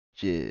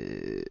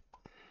Shit.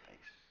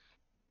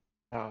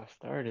 How I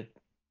started.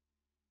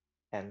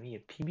 Had me a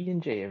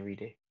PB&J every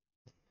day.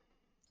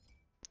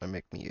 I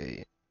make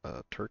me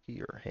a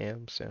turkey or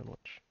ham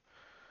sandwich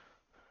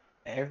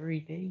Every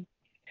day,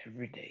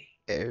 every day.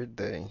 every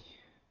day.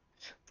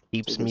 To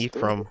Keeps this me day.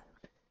 from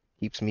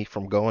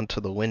going to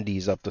the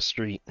Wendy's up the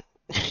street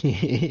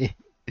and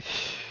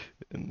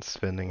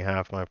spending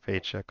half my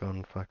paycheck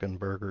on fucking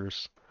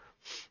burgers.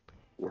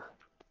 Yeah.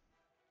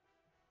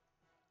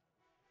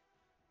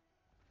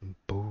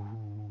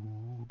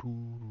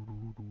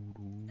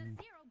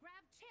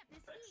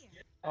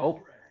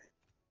 Oh,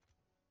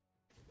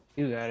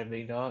 you got it,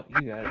 big dog.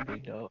 You got it,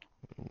 big dog.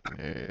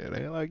 It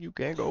ain't like you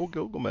can't go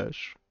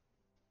Gilgamesh.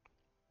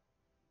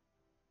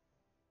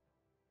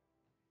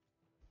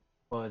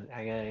 Well,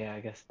 yeah, I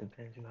guess it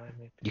depends on how I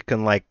make You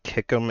can like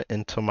kick him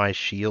into my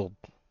shield.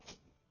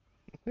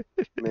 I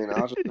mean,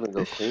 I was just gonna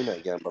go clean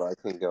again, but I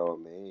can go a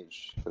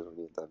mage because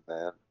we need that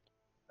ban.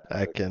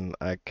 I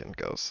can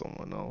go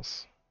someone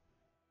else.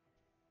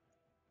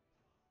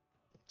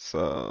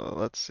 So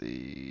let's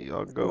see.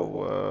 I'll go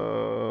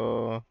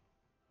Well,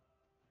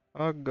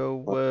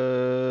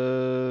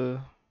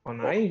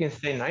 now you can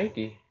stay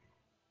 90.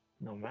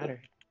 No matter.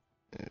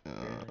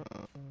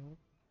 uh,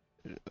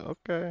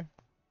 okay.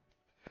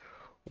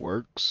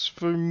 Works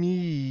for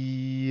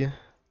me.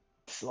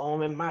 Slow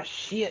him in my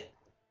shit.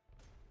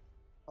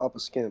 Pop a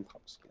skin,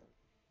 pop a skin.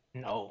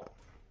 No.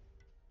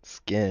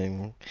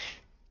 Skin.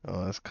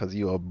 Oh, that's 'cause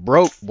you a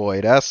broke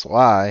boy, that's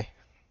why.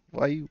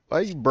 Why you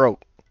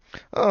broke?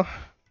 Oh,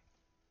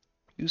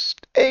 you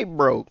stay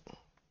broke.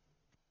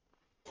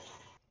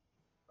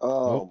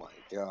 Oh Nope. my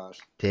gosh.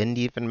 Didn't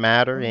even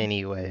matter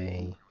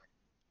anyway.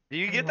 Do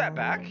you get that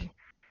back?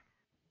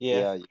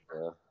 Yeah.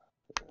 Yeah.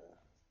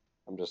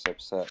 I'm just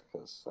upset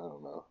because I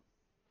don't know.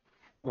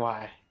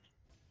 Why?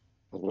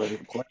 I'm ready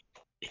to play.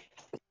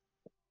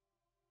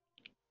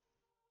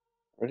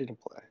 Ready to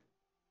play.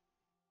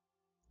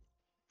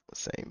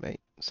 Same, mate.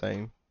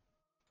 Same.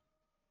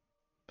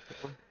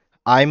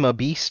 I'm a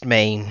beast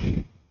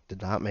main.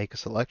 Did not make a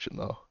selection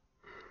though.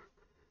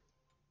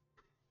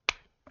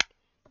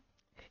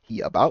 He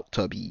about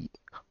to be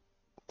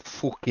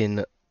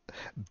fucking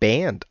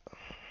banned.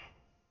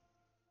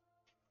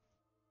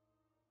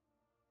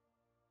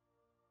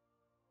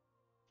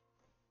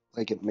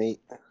 Like it, mate.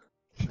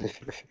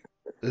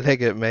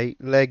 Leg it, mate.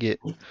 Leg it.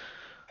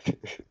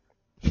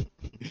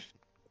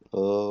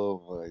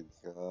 Oh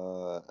my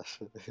gosh.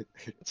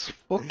 It's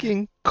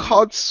fucking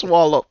cod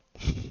swallow.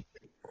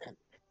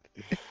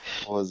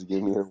 Boys,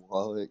 give me your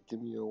wallet.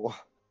 Give me your wallet.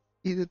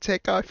 Either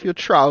take off your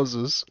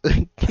trousers.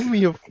 Give me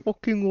your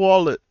fucking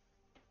wallet.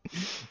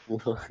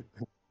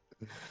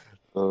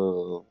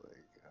 Oh my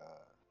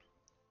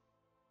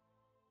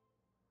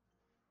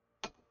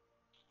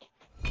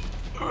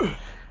god.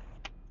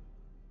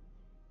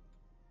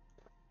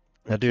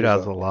 That dude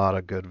has a lot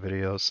of good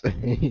videos.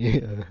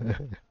 Yeah.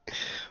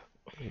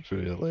 It's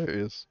really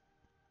hilarious.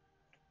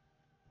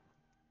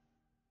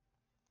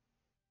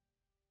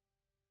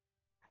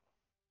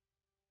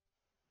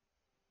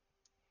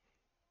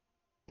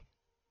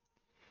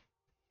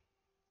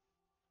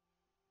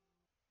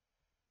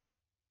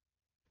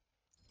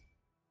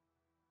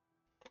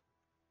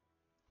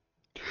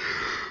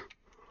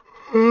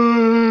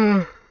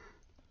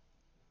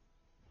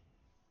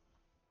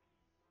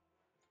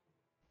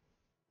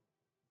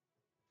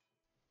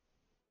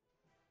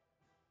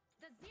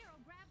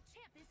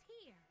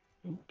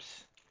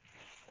 Oops.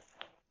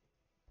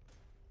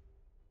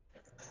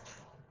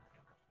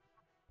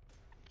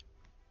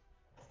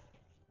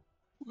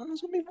 Why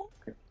is it me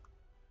walking?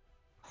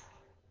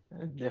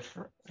 That's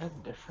different. That's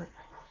different.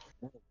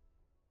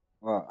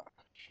 Wow.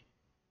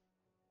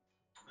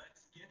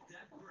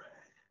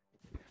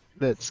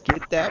 Let's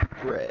get that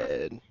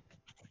bread.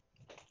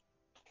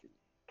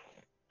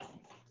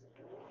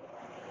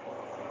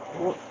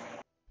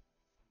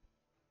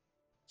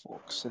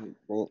 Fuck's sake,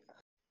 man.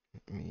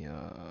 Let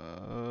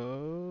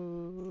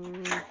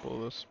me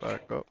pull this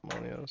back up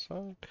on the other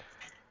side.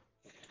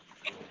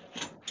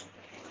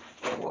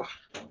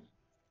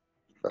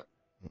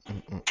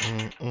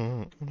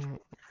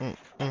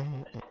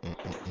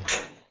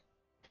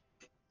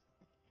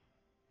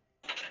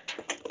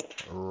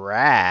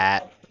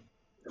 Rat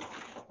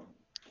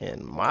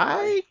in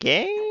my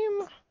game?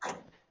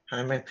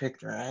 I might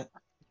pick rat.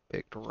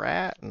 Picked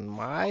rat in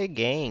my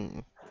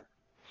game.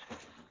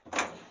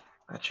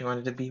 Thought you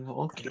wanted to be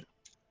Vulcan.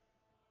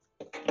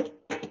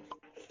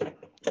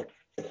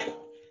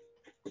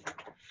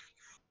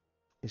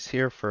 He's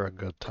here for a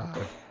good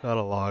time, not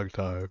a long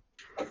time.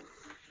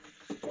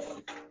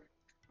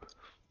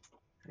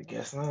 I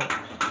guess not.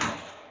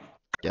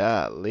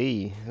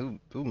 Golly, who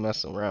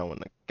messing around in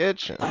the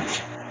kitchen?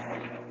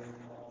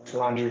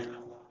 Laundry.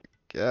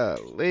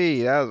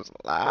 Golly, that was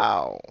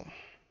loud.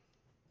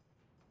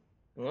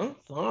 I'm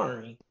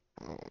sorry.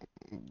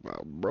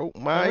 About broke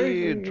my Sorry for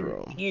your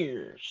eardrum.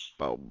 ears.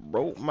 About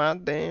broke my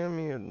damn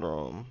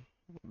eardrum.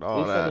 With At all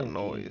least I that didn't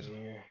noise.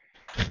 hear.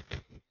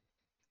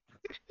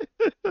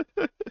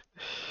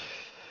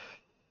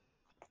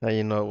 Now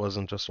you know it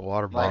wasn't just a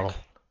water Like, bottle.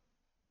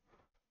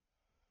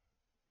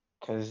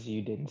 because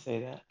you didn't say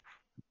that.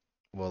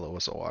 Well, it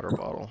was a water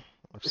bottle.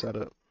 I've said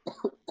it.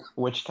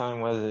 Which time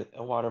was it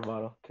a water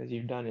bottle? Because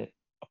you've done it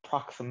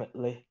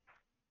approximately.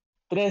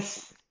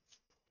 Tres.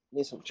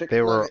 Need some chicken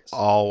They were nuggets.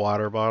 all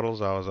water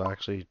bottles. I was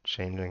actually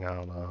changing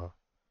out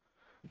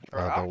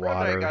Bro, the Alfredo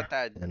water got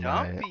that in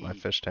my dumpy.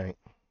 fish tank.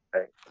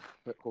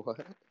 What?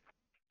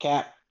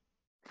 Cap.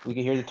 We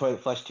can hear the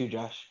toilet flush too,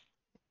 Josh.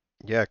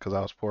 Yeah, because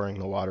I was pouring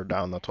the water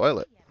down the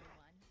toilet.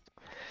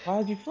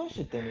 Why'd you flush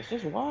it then? It's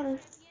just water.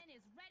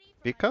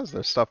 Because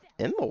there's stuff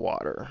in the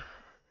water.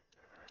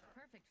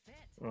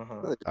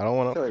 Uh-huh. I don't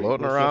want it I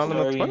floating What's your around in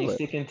the story and you toilet.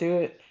 sticking to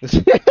it?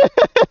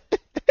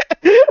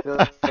 feel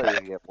like you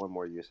can get one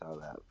more use out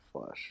of that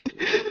flush.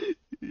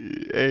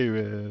 Hey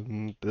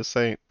man, this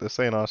ain't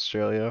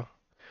Australia.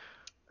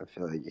 I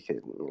feel like you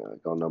could,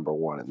 go number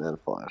one and then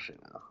flush.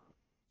 As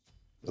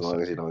This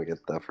long as you don't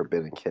get the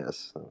forbidden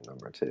kiss,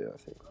 number two, I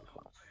think.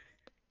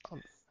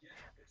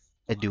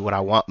 I do what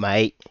I want,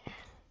 mate.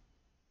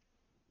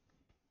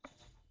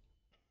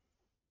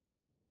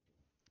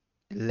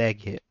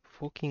 Leg it,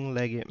 fucking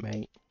leg it,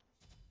 mate.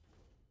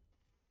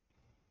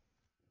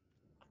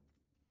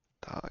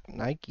 Dog,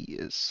 Nike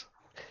is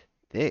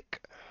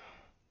thick.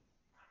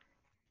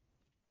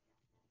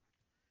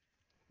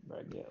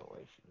 Bro, get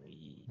away from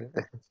me.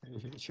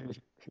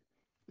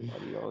 Why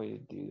do you always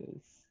do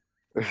this?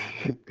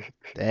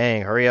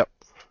 Dang, hurry up.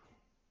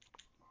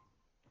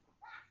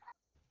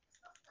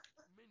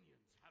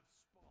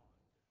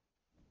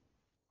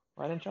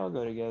 Why didn't y'all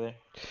go together?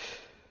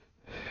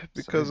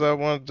 Because I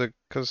wanted to,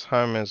 because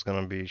Hyman's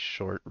gonna be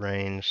short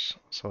range,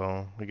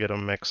 so we get a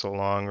mix of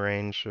long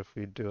range if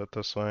we do it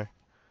this way.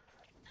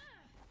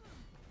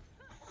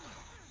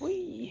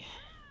 Whee!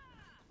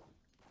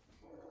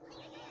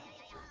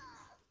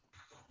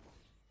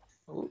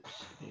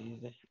 Oops.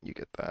 Easy. You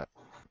get that.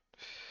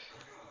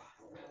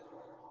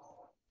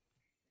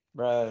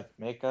 Bruh,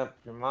 make up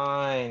your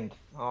mind.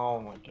 Oh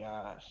my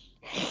gosh.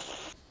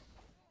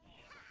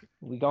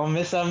 We gonna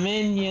miss a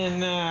minion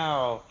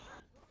now.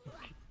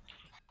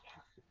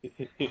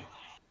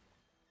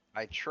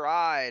 I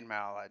tried,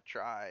 Mal. I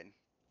tried.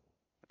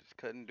 I just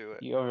couldn't do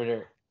it. You over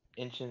there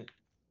inching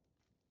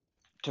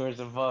towards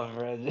above,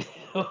 Red.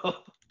 I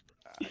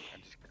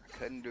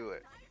couldn't do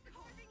it.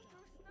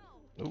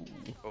 Ooh,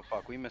 Oh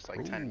fuck, we missed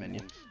like 10 ooh.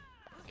 minions.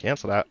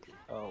 Cancel that.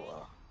 Oh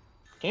well.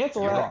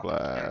 Cancel You Hydro that. rock.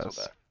 Cancel Blast.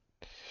 that.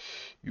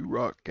 You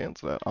rock,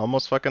 cancel that.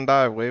 Almost fucking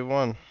died, wave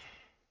one.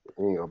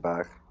 You can go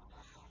back.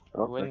 It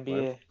Oh, wouldn't never be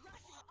mind. a.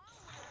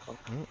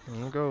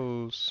 There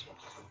goes.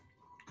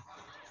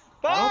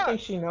 I don't Fuck!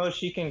 think she knows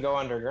she can go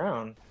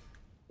underground.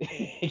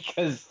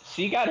 Because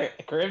she got her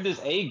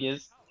Charybdis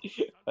Aegis.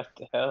 What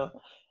the hell?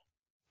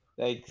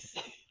 Thanks.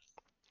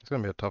 It's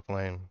gonna be a tough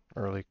lane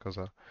early because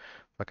of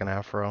fucking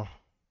Afro.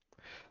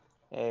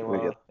 Hey, Let me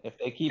well, if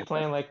they keep get that.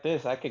 playing like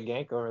this, I could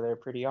gank over there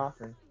pretty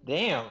often.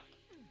 Damn!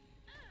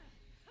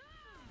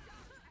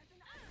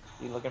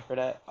 You looking for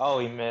that? Oh,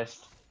 he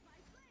missed.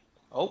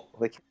 Oh,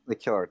 They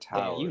kill our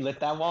damn, you towers. lit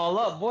that wall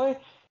up, boy.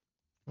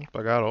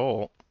 I got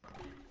ult.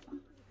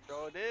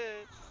 Sure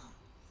did.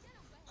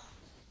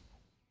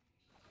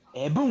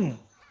 Hey, boom!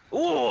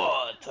 Ooh,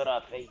 to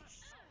the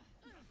face.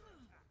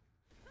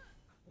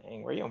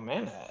 Dang, where your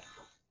man at?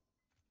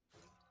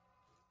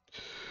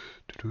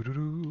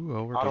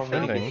 Oh, we're Auto me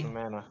to get defending some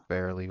mana.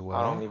 fairly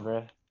Auto well. me,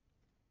 bruh.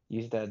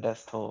 Use that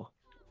death toll.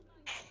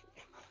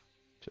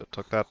 Just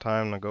took that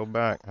time to go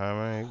back.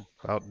 I mean,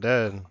 about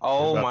dead.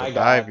 They Oh about to my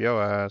dive god.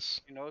 your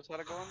ass. He knows how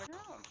to go on the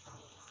ground.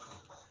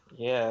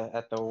 Yeah,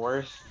 at the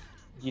worst.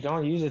 You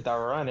don't use it to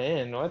run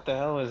in. What the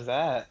hell is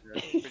that? Yeah,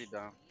 she's pretty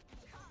dumb.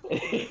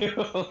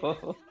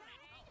 Ew.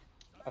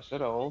 I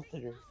should have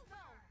ulted her.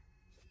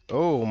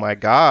 Oh my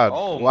god.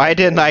 Oh my Why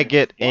didn't I goodness.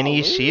 get Y'all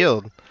any lose?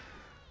 shield?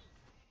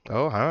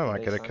 Oh, I Did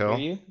might they get a sunder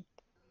kill. you?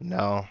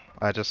 No,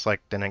 I just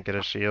like didn't get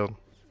a shield.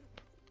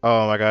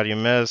 Oh my god, you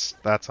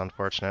missed. That's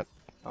unfortunate.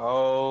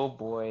 Oh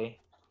boy.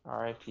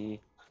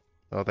 RIP.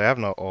 Oh, they have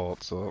no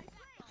ult, so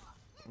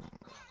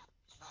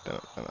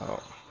didn't win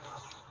out.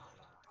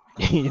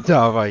 You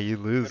talk about you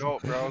Good losing.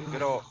 ult, bro.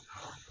 Good ult.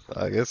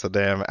 I guess a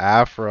damn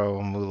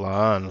Afro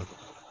Mulan.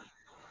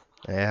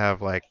 They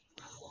have like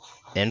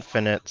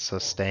infinite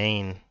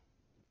sustain.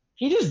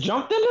 He just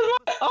jumped into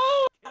my.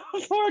 Oh,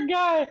 poor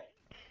guy.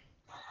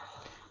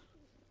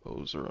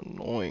 Those are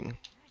annoying.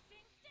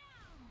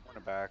 Run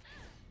it back.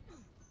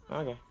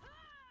 Okay.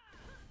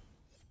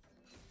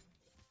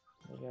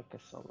 Maybe I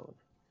could solo.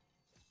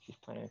 She's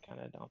playing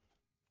kind of dumb.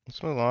 This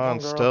Come on,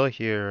 Mulan's girl. still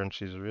here and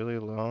she's really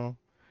low.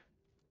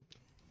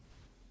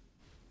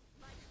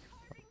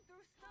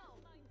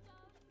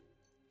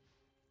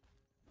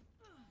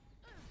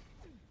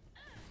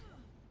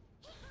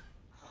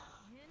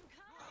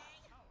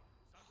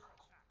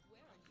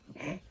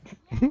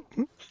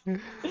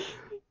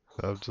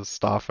 I'm just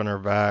stopping her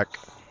back.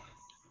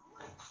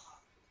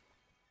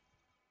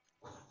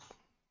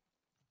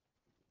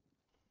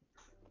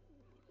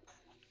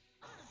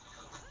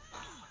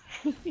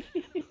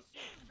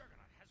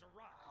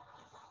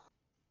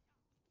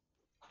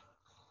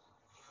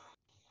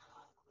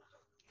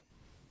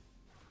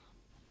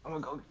 I'm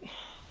gonna go.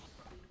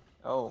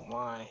 Oh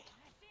my.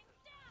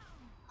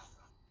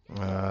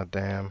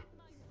 Damn.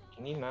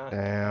 Can you not?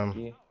 Damn. Thank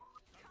you.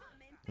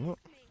 Mm.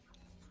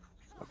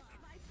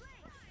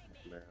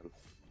 Man.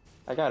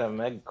 I got a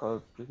mega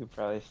cloak. We could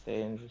probably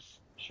stay and just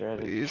shred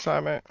it. Please,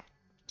 Simon.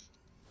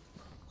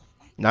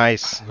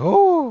 Nice.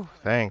 Oh,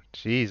 thank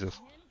Jesus.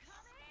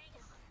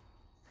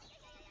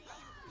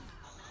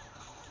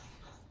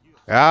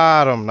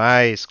 Got him.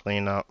 Nice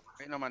cleanup.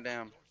 Ain't on my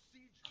damn.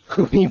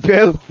 We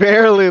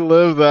barely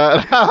live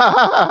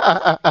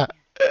that.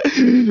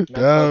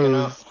 Meg cloaking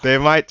out. They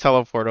might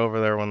teleport over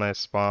there when they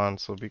spawn,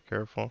 so be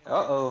careful.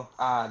 Uh-oh.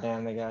 Ah,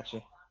 damn, they got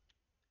you.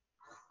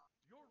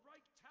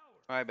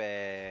 My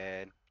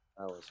bad.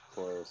 That was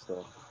close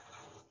though.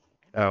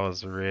 That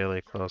was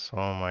really close.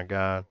 Oh my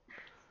god.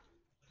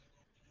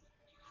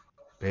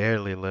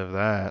 Barely live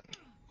that.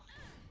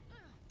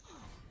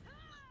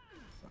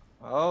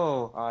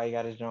 Oh, you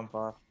got his jump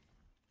off.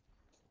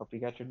 Hope you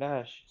got your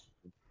dash.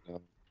 Yeah.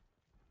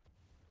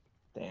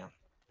 Damn.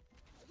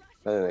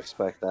 I didn't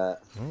expect that.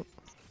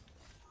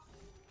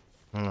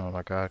 Oh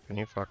my god, can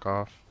you fuck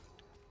off?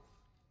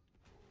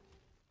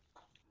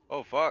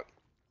 Oh fuck.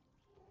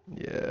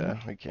 Yeah,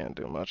 we can't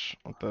do much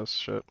with this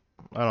shit.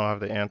 I don't have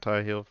the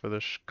anti-heal for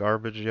this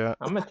garbage yet.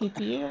 I'm a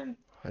TP in.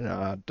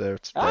 Nah,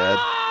 it's dead.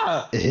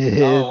 Ah!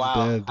 Oh, It's wow.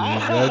 dead, dude.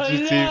 How'd you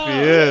TP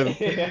in?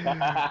 Oh,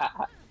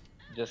 no!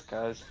 Just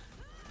cuz.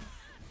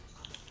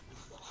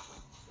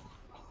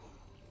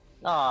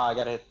 Oh, I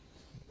got it.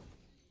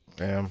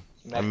 Damn.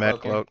 Med A med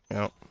cloaking. cloak.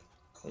 Yep.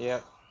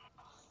 Yep.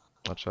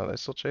 Watch out, they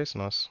still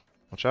chasing us.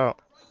 Watch out.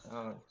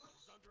 Oh.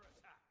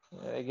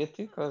 Yeah, they get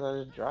too close.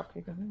 I just drop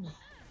kick him.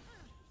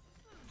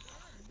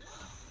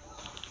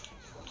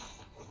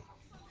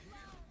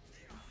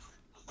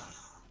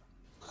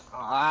 Oh,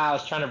 I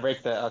was trying to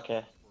break the.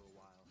 Okay.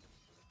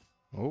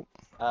 Oh.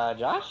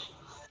 Josh?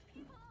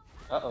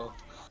 Uh-oh.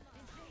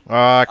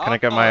 Oh, I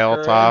couldn't get my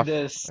ult off.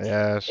 Horrendous.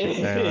 Yeah, she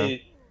came in.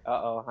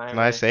 Uh-oh. Hi,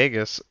 Nice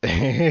Aegis.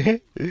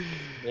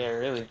 Yeah,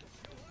 really.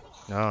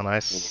 Oh,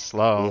 nice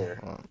slow.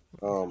 Here.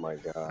 Oh my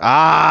god.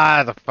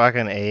 Ah, the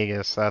fucking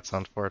Aegis. That's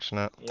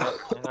unfortunate. Yep,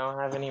 and I don't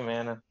have any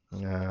mana.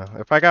 Yeah,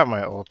 if I got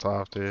my ult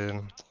off,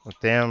 dude. The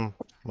damn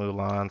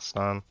Mulan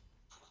stun.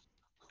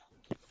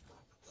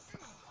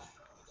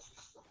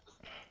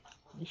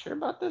 You sure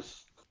about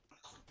this?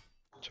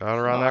 Watch out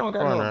No, around I that don't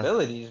got no corner.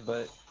 abilities,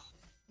 but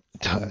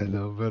I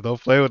know, but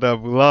don't play with that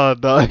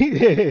Mulan, dog.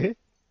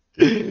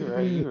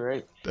 you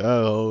right. That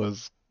hoe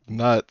was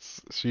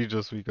nuts. She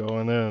just be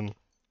going in.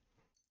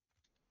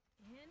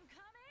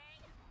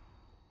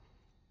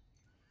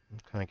 I'm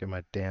trying to get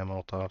my damn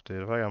ult off,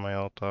 dude. If I got my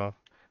ult off,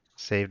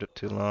 saved it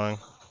too long.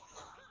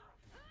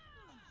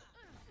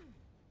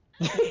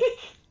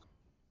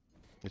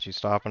 Did she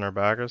stop in her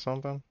back or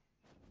something?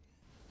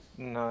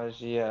 No,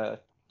 she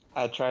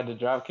I tried to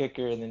drop kick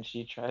her and then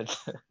she tried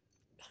to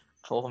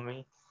pull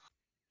me.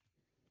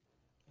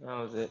 That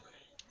was it.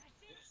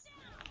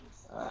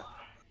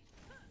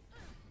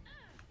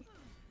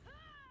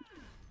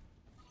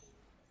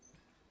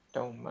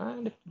 Don't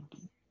mind if you do.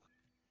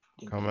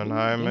 Coming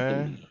high,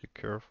 man. Be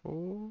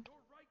careful.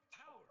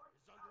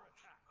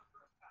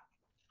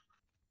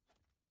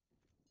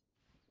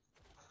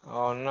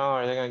 Oh no,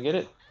 are they gonna get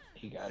it?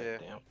 He got Yeah. it,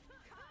 damn.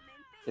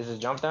 Is it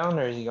jump down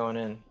or is he going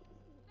in?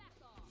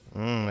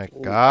 My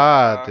Ooh,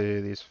 god,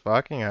 dude. These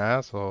fucking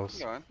assholes. Keep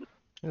going.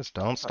 Just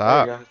don't Oh,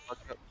 stop. there you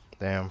go.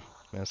 Damn.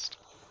 Missed.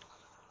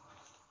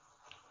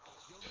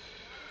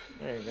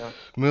 There you go.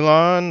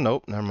 Mulan.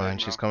 Nope, never Good,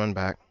 mind. She's Mo. coming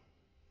back.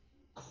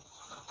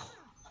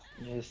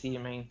 Yeah, see you,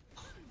 main.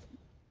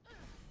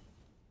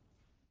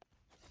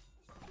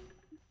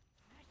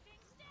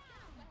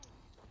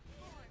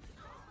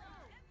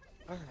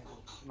 Alright,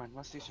 come on,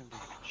 let's do some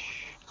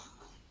damage.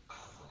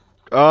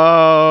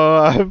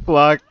 Oh,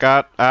 I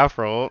got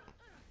Afro.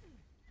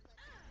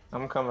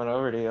 I'm coming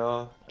over to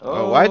y'all.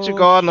 Oh, why'd you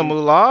go on the shoot.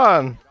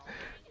 Mulan?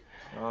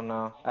 Oh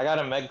no. I got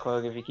a med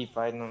cloak if you keep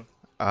fighting them.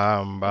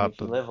 I'm And about if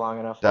you to live long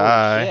enough.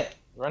 die. Oh shit.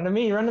 Run to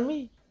me, run to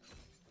me.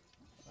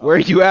 Where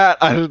you at?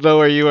 I don't know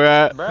where you were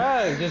at.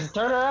 Bruh, just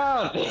turn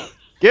around.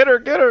 Get her,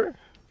 get her.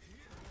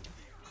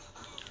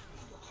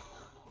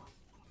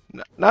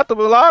 Not the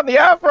Mulan, the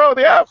Afro,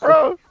 the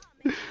Afro.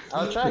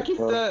 I was trying to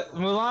keep the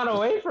Mulan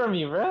away from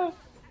you, bruh.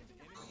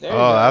 There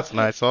you Oh, go. that's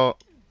nice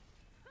ult.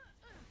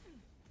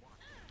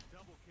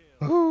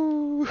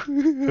 Ooh,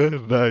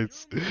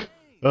 nice.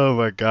 Oh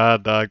my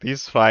god, dog.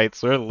 These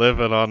fights, we're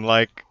living on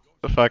like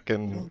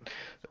fucking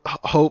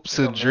hopes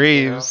Go and mid,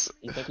 Gale. dreams.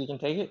 You think you can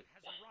take it?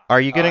 Are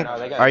you Oh getting no,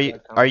 they got are a you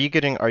jug are coming. you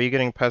getting are you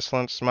getting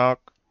pestilence smoke?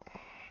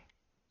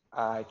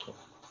 I can't.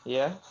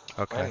 Yeah?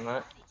 Why Okay.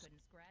 not?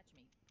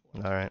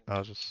 Alright,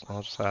 I'll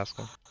just ask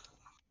him.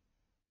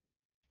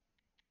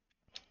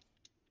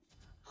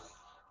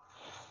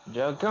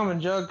 Jug coming,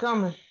 jug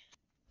coming.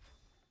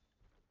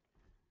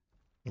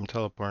 I'm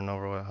teleporting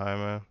over with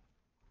Jaime.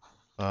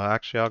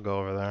 Actually I'll go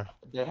over there.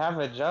 They have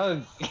a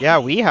jug. Yeah,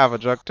 we have a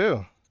jug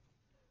too.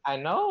 I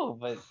know,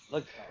 but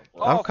look.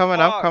 I'm Oh, coming,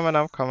 fuck.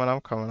 I'm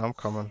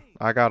coming.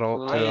 I got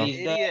ult too.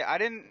 Ladies, dead. Idiot, I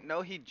didn't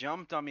know he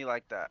jumped on me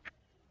like that.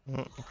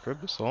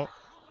 Crib assault.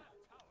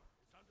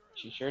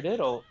 She sure did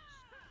ult.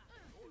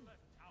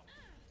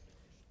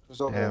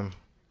 Who's over Damn,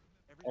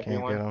 can't get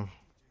Everyone. him.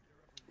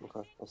 here?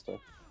 Okay, I'll stay.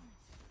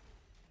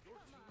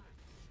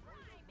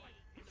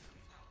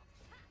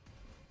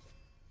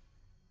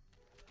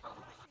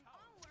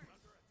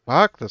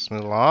 Fuck this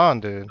Milan,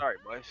 dude. Sorry,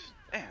 boys.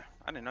 Damn,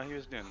 I didn't know he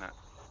was doing that.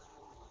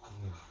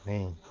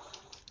 Man.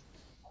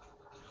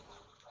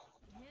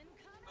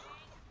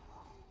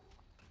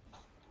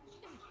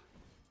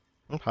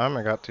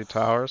 I got 2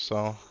 towers,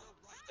 so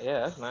Yeah,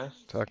 that's nice.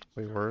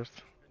 technically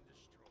worth.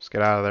 Just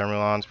get out of there.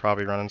 Milan's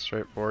probably running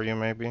straight for you,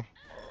 maybe.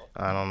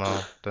 I don't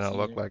know. Didn't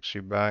look Caesar. like she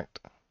backed.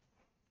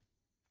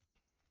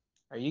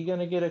 Are you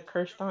gonna get a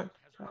curse dunk?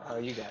 Oh,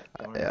 you got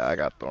thorns. Yeah, I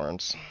got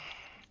thorns.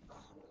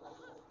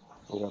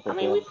 You got I the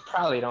mean, we heal.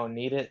 probably don't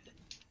need it.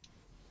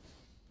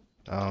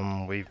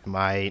 We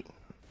might.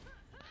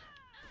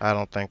 I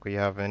don't think we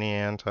have any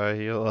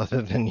anti-heal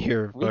other than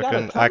your We got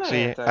a fucking. ton of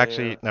Actually,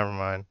 anti-heal. never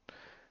mind.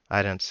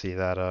 I didn't see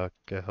that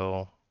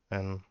kill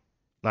and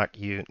not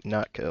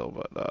kill,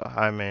 but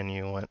high man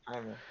you I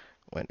mean,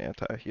 went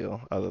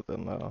anti-heal other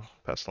than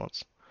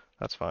pestilence.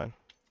 That's fine.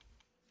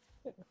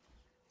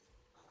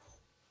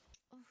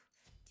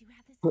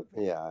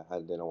 Yeah, I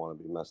didn't want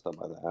to be messed up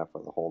by the half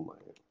of the whole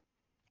night.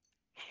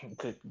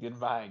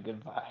 goodbye.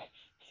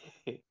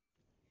 I'm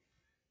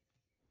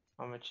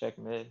gonna check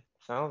mid.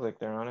 Sounds like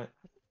they're on it.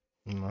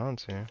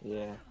 Milan's here.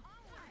 Yeah.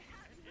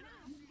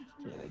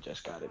 Yeah, they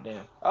just got it.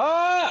 Damn.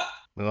 Ah!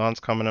 Milan's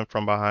coming in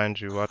from behind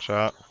you. Watch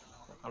out.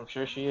 I'm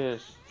sure she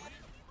is.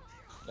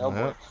 Oh boy.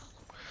 Yep.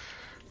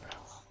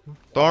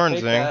 Don't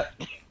take Thornsing. that.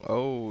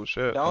 Oh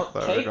shit. Don't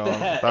take I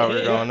that. thought we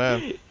were going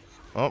in.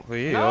 Oh,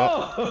 we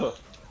No!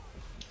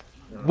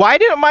 Why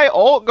didn't my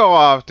ult go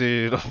off,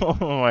 dude? Oh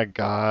my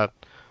god.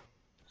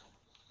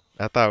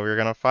 I thought we were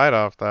gonna fight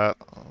off that.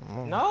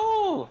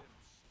 No!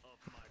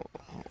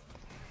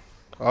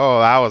 Oh,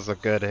 that was a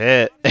good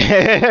hit.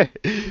 That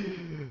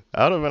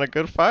would have been a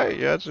good fight.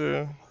 You had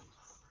your...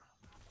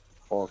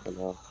 Okay,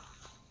 now.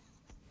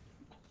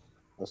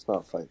 Let's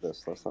not fight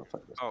this. Let's not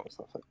fight this. Oh. Let's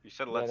not fight. You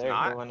said Yeah, let's they're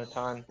not? healing a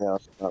ton. Yeah,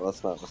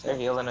 let's not. Let's They're not.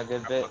 healing a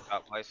good I bit. fucked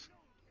up, boys.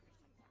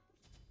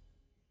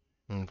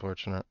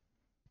 Unfortunate.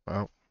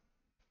 Well,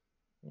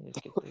 Let me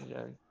just get the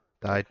jug.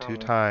 died 2 coming.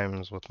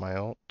 times with my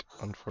ult.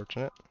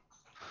 Unfortunate.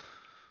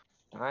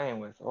 Dying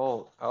with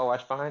ult. Oh,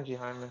 watch behind you,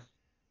 Hyman.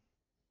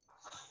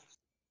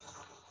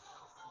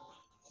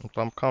 If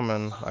I'm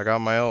coming, I got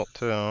my ult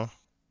too. I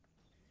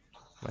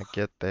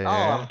get Oh,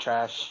 I'm there.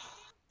 trash.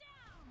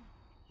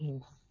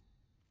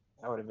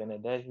 That would have been a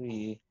dead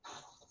we.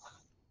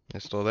 You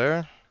still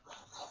there?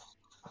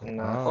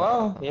 No. Ah.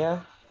 Well, yeah.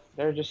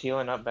 They're just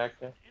healing up back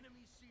there.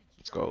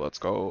 Let's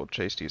go.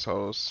 Chase these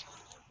hoes.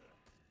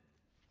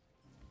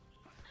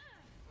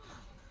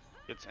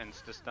 Gets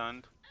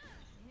insta-stunned.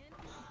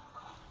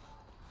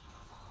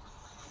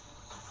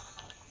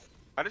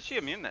 How did she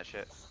immune that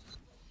shit?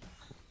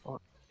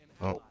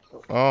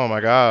 Oh my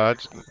god, I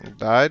just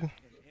died.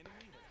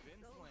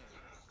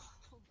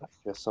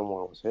 Guess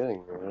someone was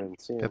hitting me. I didn't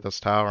see him. Get this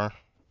tower.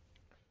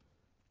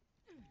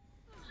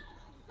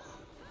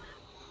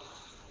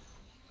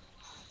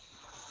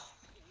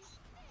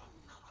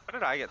 How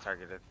did I get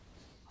targeted?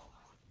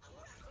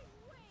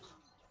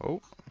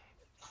 Oh.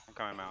 I'm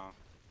coming out.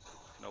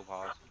 No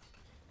pause.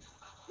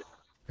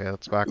 Okay,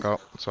 let's back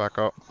up. Let's back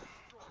up.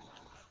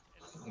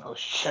 Oh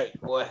shit,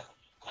 boy.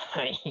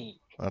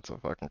 That's a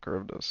fucking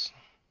Charybdis.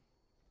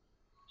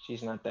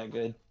 She's not that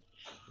good.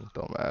 It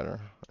don't matter.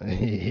 I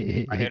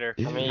hit her.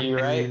 I mean, you're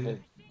right, but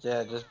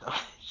yeah,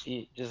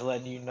 just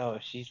letting you know,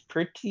 she's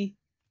pretty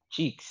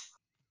cheeks.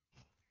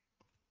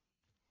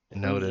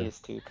 And Noted. he is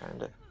too,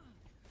 kinda.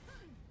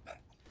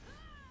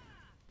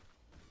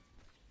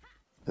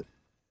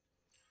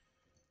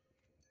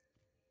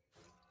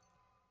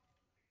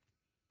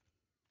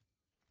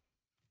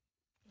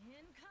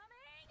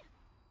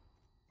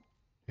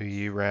 Who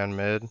you ran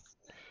mid?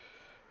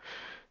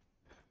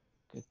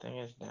 Good thing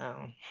it's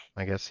down.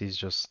 I guess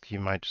he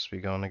might just be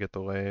going to get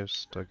the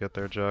waves to get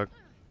their jug.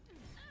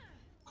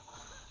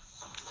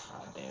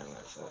 Oh damn,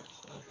 that sucks.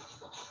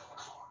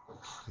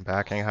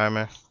 Backing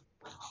Jaime.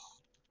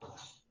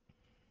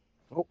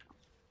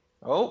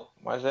 Oh,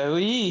 why's that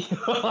we?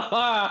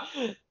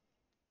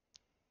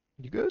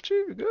 You good,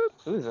 Chief? You good?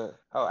 Who's that?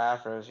 Oh,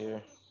 Afro's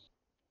here.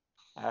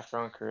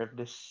 Afro and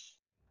Charybdis.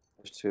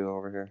 There's 2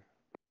 over here.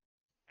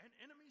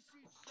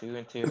 2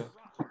 and 2.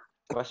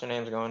 What's her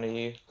name's going to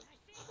you?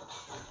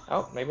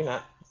 Oh, maybe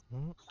not.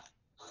 All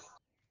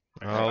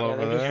Yeah, over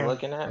they're just there.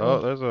 looking at Oh,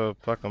 me. there's a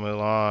fucking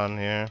Milan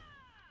here.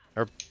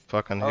 Or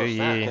fucking Oh,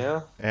 snap, Huyi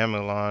kill. and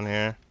Milan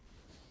here.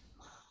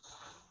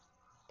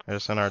 They're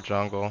just in our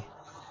jungle.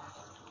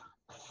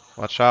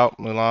 Watch out,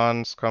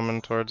 Mulan's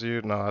coming towards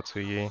you. No, that's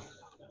Huyi.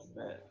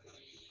 You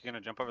gonna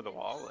jump over the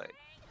wall? Like,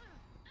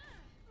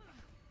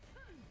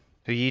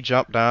 Huyi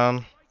jump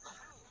down.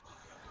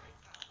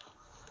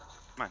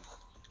 come on.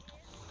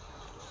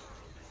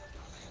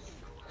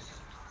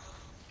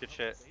 Good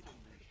shit.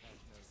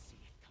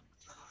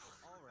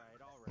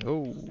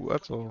 Oh,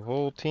 that's a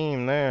whole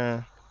team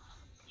there.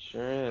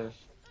 Sure is.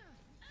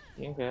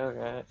 You can go,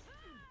 got it.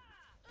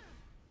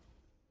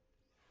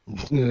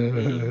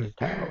 The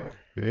tower.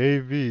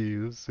 Maybe,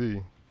 let's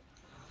see.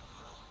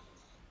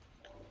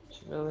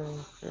 She building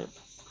crit.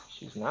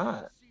 She's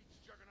not.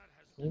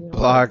 You know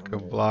Block,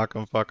 what? block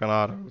them fucking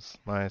autos.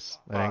 Nice.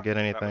 I didn't Fuck, get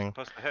that was anything.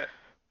 supposed to hit.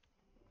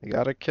 You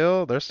got a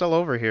kill? They're still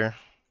over here.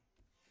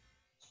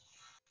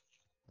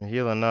 They're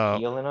healing up.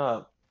 Healing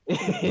up.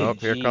 Oh,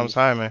 here comes Jeez.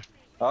 Jaime.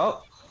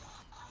 Oh.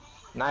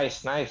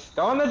 Nice, nice.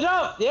 Go on the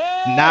jump.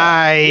 Yeah.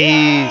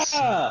 Nice!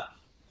 Yeah.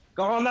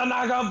 Go on the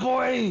knockout,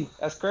 boy.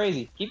 That's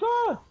crazy. Keep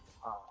going.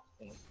 Oh,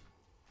 damn.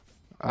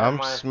 Never I'm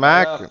mind.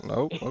 Right up. smacked.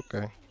 Nope,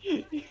 okay.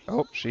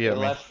 Oh, she They hit me.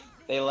 left.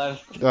 They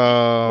left.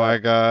 Oh my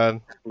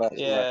god.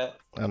 Yeah.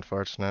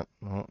 Unfortunate.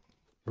 Oh.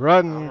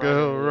 Run, I'm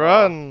girl, running, y'all.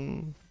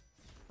 run!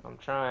 I'm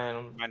trying.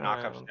 I'm My trying.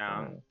 knockup's I'm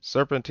down. trying.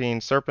 Serpentine,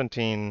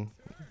 serpentine.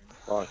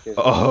 Fuck, it's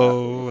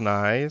Oh,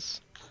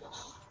 nice.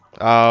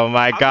 Oh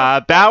my How the god,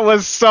 fuck? that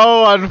was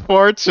so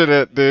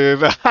unfortunate, dude.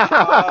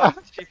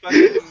 She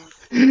fucking.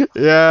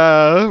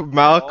 Yeah,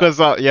 Malk Oh. was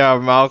on. Yeah,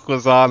 Malk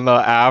was on the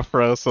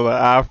Afro, so the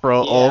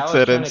Afro Yeah, I was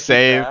ulted trying and to keep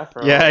the saved.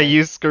 afro Yeah, on.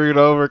 you screwed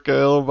over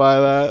Kill by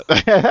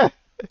that.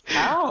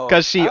 How?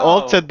 Cause she How?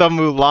 ulted the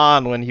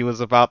Mulan when he was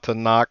about to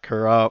knock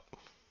her up.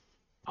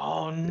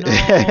 Oh no!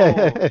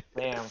 Damn.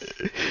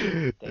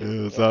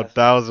 Damn. So Yes.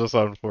 that was just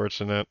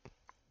unfortunate.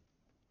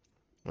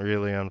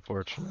 Really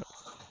unfortunate.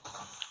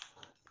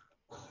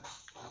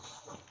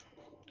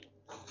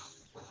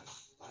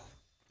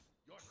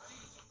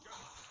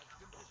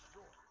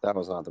 That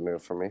was not the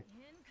move for me.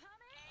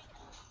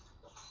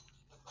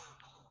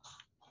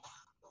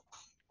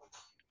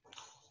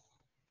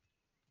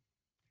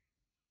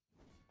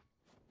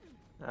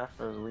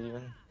 Afro's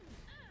leaving.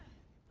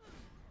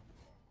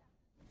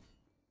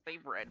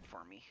 Save red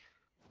for me.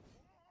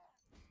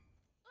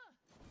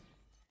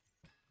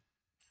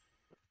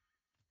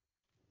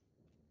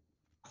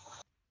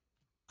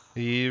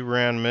 He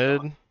ran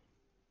mid.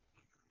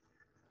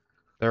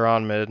 They're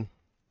on mid,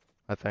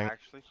 I think.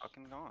 Actually,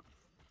 fucking gone.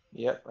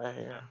 Yep, right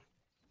here.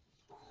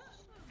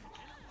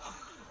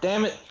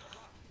 Damn it!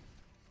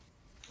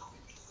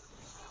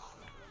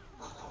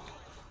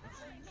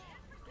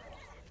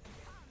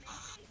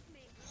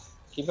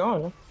 Keep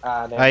going. Huh?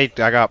 Ah, damn. I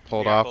got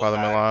pulled Yeah, off pulled by the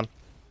back. Milan.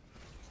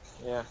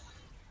 Yeah.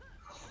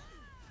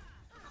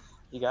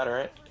 You got it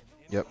right.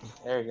 Yep.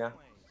 There you go.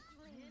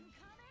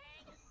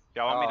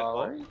 Y'all want me to Oh, pull?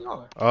 where are you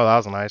going? Oh, that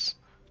was nice.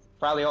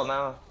 Probably ult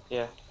now.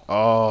 Yeah.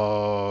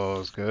 Oh, it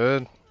was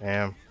good.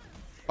 Damn.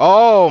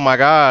 Oh my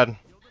god.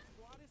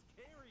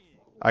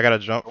 I gotta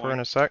jump for in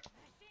a sec.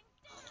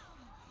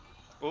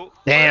 Ooh.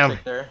 Damn.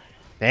 Perfect there.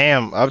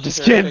 Damn. I'm She's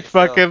just getting terrific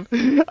still.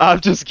 fucking. I'm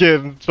just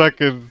getting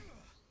fucking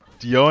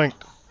yoinked.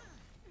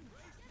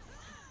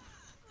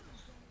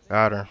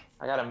 Got her.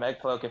 I got a meg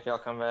cloak if y'all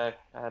come back.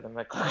 I had a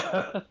meg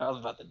cloak. I was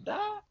about to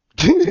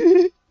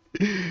die.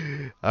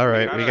 All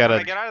right, we Get gotta,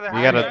 out of there. we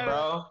Hi, gotta,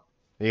 bro.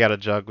 we got a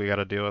jug. We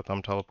gotta deal with.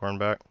 I'm teleporting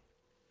back.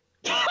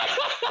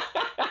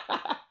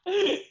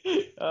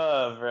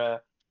 Oh, bro.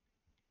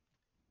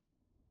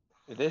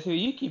 Is this who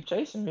you keep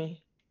chasing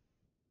me?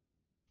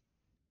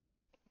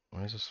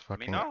 Where's this Let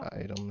me fucking know.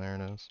 item? There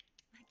it is.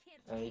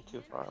 Are you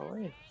too far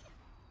away?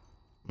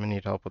 I'm gonna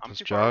need help with I'm this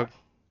too far away. jug.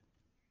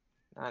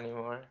 Not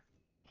anymore.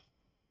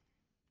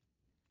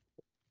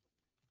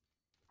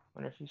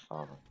 Wonder if he's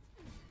following.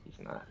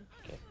 He's not.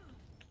 Okay.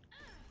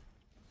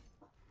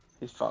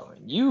 He's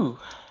following you.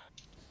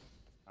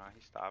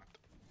 He stopped.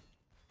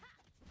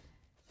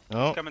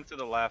 Oh, He's coming to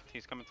the left.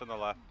 He's coming to the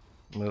left.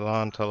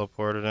 Milan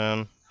teleported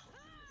in.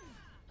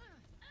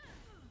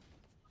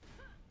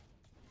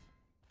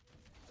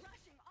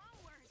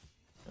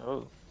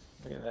 Oh,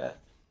 look at that.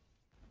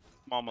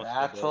 I'm almost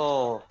The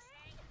full Axel.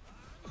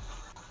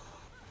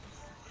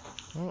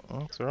 Oh,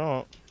 that's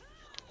right.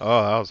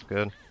 Oh, that was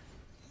good.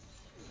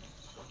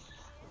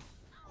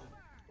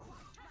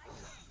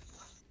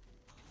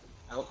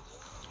 Oh.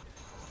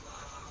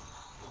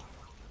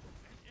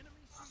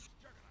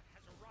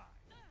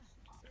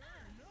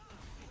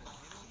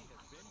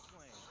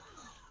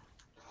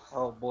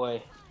 Oh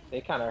boy,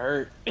 they kind of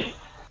hurt.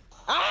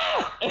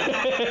 Ah!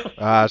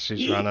 Ah,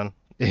 she's running.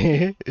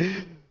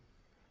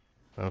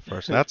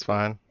 Unfortunately, that's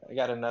fine. I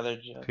got another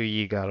jump.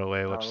 Huyi got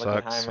away, Oh, which look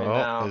at sucks. Jaime Oh,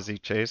 now. is he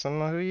chasing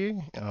the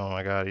Huyi? Oh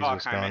my god, he's Fuck,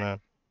 just going Jaime. in.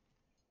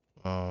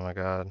 Oh my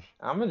god.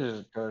 I'm gonna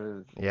just go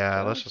to.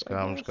 Yeah, let's Jugs, just I go.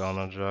 I'm just guess. going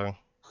on jug.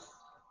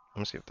 Let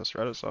me see if this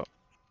red is up.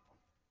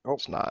 Oh.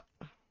 It's not.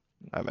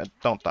 I meant,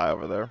 don't die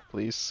over there,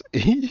 please.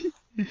 He's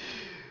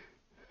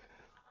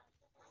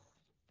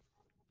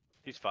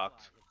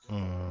fucked. Oh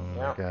my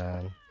Yep.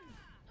 god.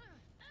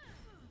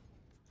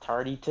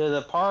 Tardy to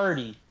the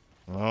party.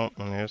 Oh,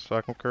 and here's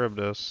fucking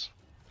Charybdis.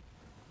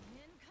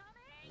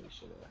 We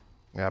should've-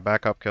 Yeah,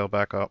 back up, kill,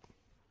 back up.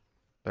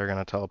 They're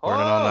gonna teleport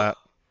in on Oh! that.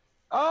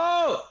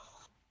 Oh!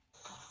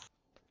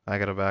 I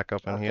gotta back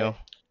up and Okay. heal.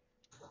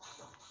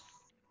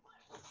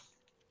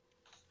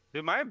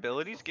 Dude, my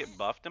abilities get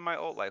buffed in my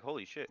ult. Like,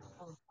 holy shit.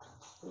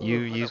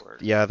 You How'd that use, work?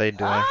 yeah, they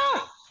do.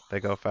 Ah! They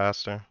go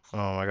faster.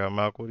 Oh my god,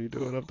 Malk, what are you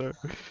doing up there?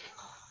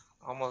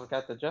 Almost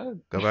got the jug.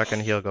 Go back and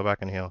heal. Go back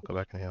and heal. Go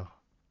back and heal.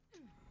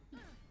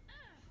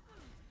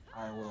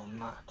 I will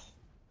not.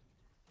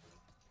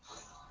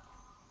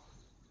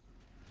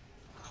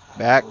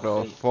 Back Oh,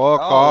 the wait. fuck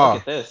Oh, off.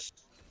 look at this.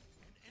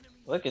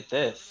 Look at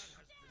this.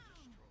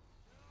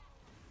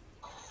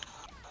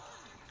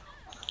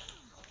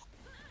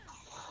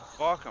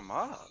 Fuck him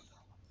up.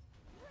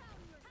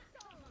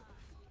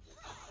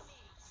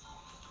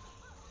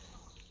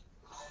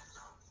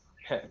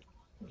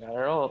 Got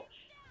her ult.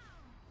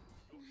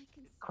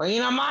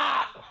 Clean him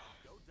up!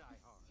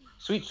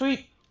 Sweet,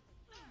 sweet.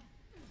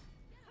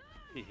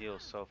 He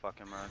heals so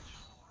fucking much.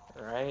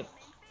 Right?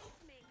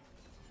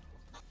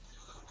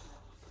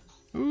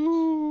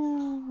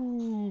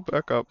 Ooh,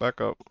 back up,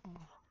 back up.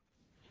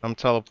 I'm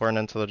teleporting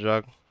into the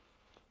jug.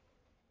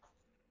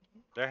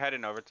 They're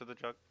heading over to the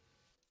jug.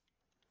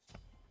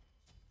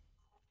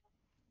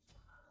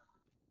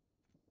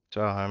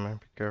 Ciao, Heimer,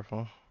 be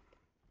careful.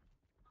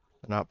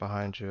 They're not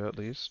behind you, at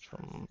least.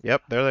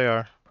 Yep, there they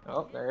are.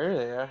 Oh, there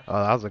they are.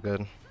 Oh, that was a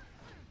good.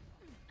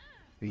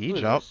 He Who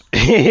is jumped.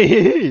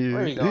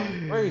 Where are you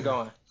going? Where are you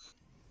going?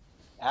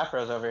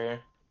 Afro's over here.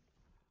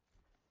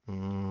 We're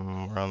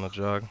on the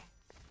jug.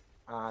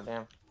 Ah,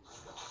 damn.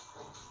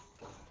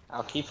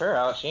 I'll keep her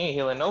out. She ain't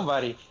healing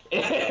nobody.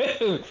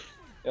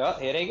 Oh,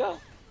 here they go.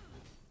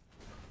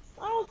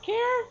 I don't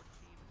care.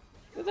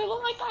 Does it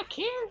look like I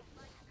care?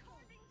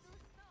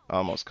 I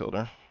almost killed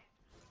her.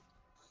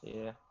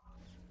 Yeah.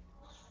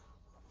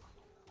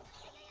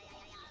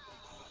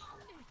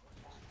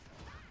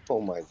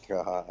 Oh my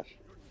gosh.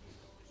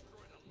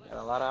 Got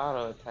a lot of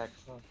auto attacks.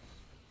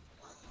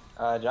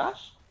 Huh?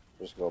 Josh?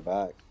 Just go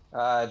back.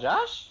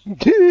 Josh? Wait.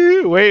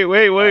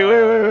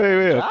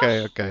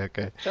 Josh?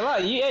 Okay. Chill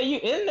out. Yeah, you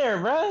in there,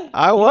 bruh.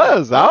 I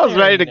was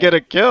ready to get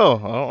a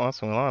kill. Oh,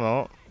 that's Milan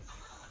ult.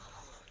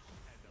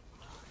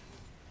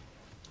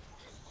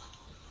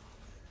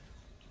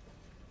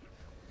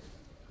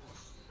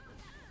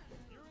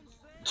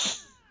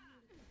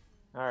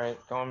 Alright,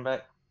 going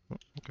back.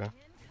 Okay.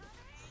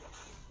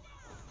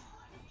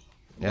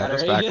 Yeah, Gotta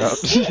just back rate up.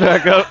 this. Just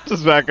back up.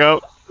 Just back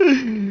up.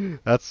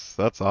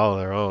 That's all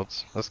their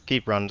ults. Let's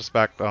keep running. Just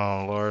back.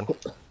 Oh Lord.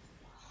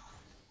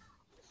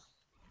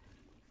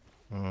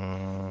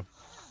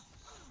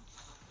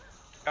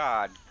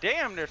 God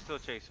damn, they're still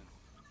chasing.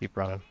 Keep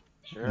running.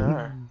 Sure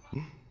are.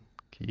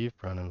 Keep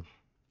running.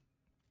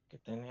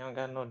 Good thing they don't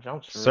got no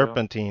jumps for real.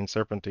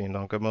 Serpentine.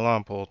 Don't get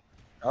Milan pulled.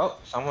 Oh,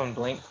 someone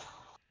blinked.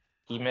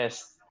 He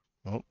missed.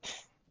 Oh.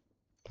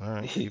 All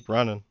right. Keep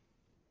running.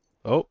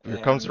 Oh, here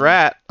Yeah, comes man.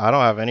 Rat. I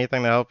don't have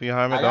anything to help you,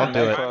 Jaime. I Don't got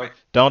do Mech it. Cloak.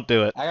 Don't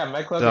do it. I got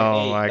Mech Cloak Oh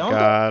and 8. my Don't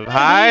God, go-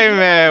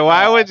 Jaime!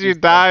 Why would you He's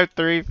dive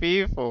 3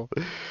 people?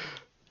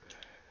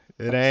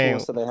 It Someone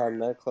ain't. said they had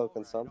med cloak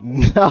and something.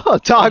 No,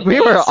 dog. We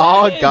were He said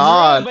all it, bro,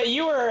 gone. but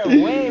you were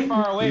way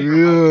far away from us,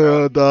 Yeah,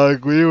 bro.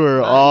 dog. We were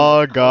Not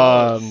all even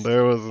gone. close.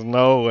 There was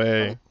no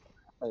way.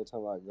 Are you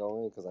talking about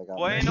going? Because I got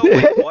Boy, med no, cloak.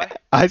 wait,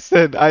 what? I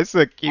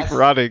said keep I-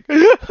 running.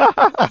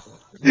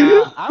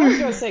 Nah, I was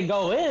gonna say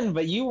go in,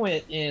 but you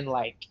went in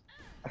like.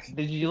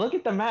 Did you look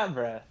at the map,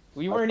 bro?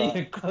 We I weren't thought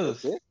even I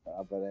close. did,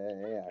 but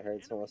hey, I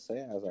heard someone say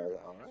it. I was like,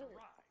 all right.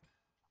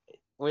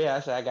 Well, yeah, I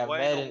said I got Boy,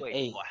 med no, in wait,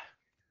 8. what?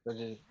 So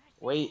just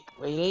wait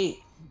 8.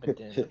 But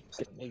then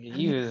maybe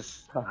you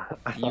was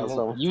I thought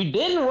someone. you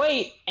didn't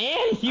wait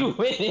and you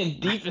went in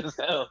deep as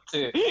hell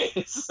too.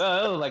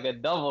 So it was like a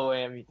double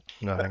whammy.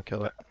 No, I didn't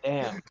kill it.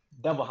 Damn,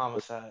 double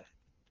homicide.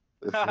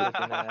 This Looking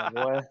at that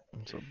boy.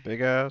 It's a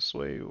big ass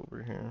wave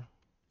over here.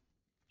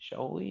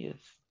 Surely is.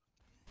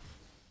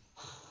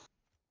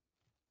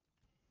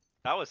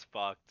 That was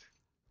fucked.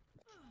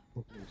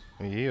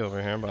 He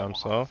over here by Double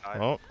himself.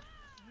 homicide.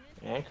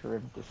 Oh, Man,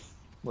 Charybdis.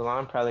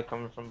 Mulan probably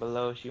coming from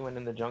below. She went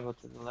in the jungle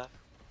to the left.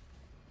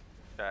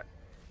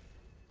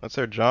 that's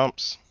their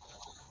jumps.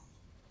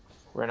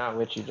 We're not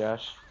with you,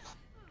 Josh.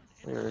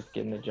 We were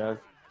getting the jug.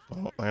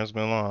 Oh, there's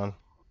Milan.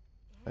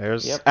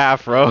 There's Yep.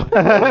 Afro. All of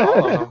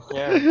them,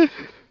 yeah.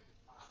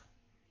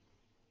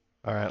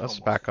 All right, let's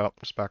Almost. back up.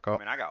 Let's back I up.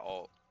 mean, I got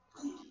ult.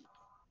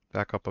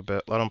 Back up a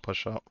bit. Let him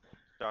push up.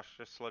 Josh,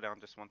 just slow down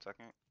just 1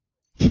 second.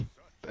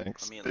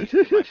 Thanks. Let me at least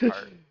do my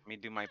part. Let me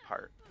do my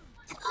part.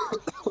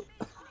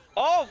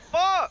 Oh,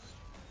 fuck!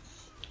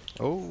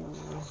 Oh,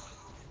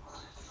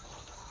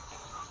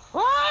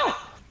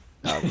 Ah!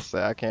 I was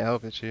say I can't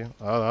help it, you.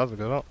 Oh, that was a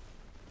good one.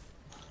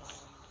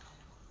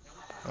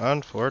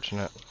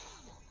 Unfortunate.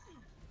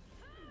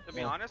 To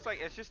be honest, like,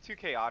 it's just too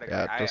chaotic.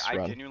 Yeah, like, just I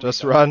run. genuinely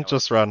Just don't run. know.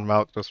 Just run,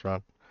 Malk. Just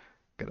run.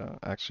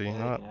 Actually, you Yeah,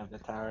 know they what? can have the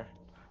tower.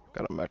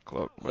 Got a med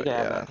cloak, We but can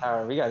have yeah. that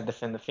tower. We gotta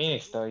defend the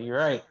Phoenix though. You're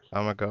right.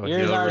 I'm gonna go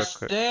Here's heal our real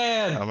quick.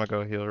 stand. I'm gonna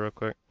go heal real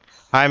quick.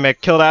 Jaime,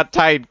 kill that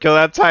Titan. Kill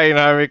that Titan,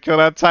 Jaime. Kill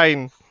that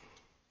Titan.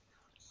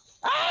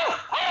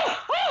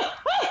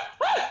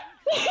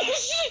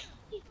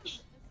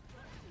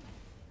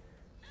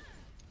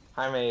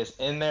 Jaime is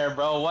in there,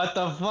 bro. What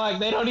the fuck?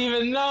 They don't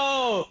even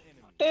know.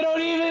 They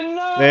don't even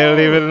know. They don't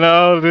even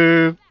know,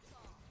 dude.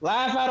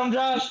 Laugh at him,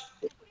 Josh.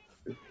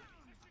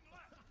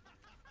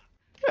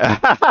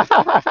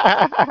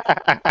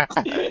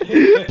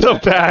 The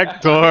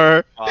back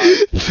door.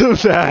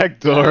 The back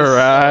door,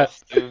 rat.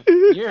 sus, dude.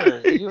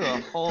 You're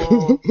a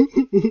whole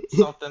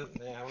something.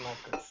 Yeah, I'm not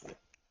gonna say.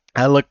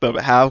 I looked up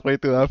halfway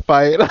through that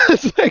fight. I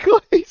was like,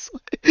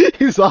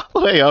 he's all the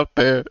way up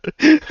there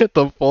at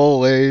the full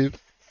wave.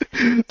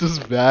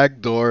 Just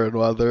backdooring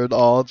while they're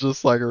all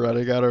just like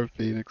running at our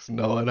Phoenix.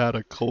 No one had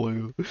a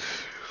clue.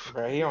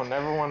 Bro, he don't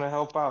never want to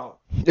help out.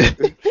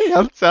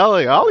 I'm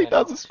telling you, all he Man,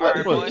 does is split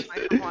Alright, push. boys,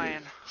 thanks for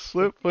playing.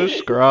 Split push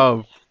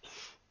scrub.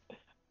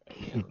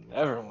 He don't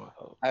never want to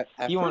help. At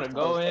He want to first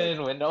I go was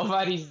in when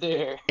nobody's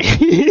there.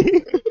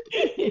 And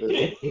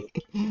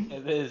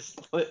then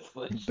split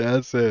push.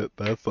 That's it.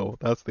 That's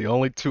the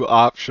only two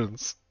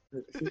options.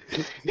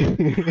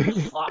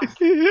 Fuck.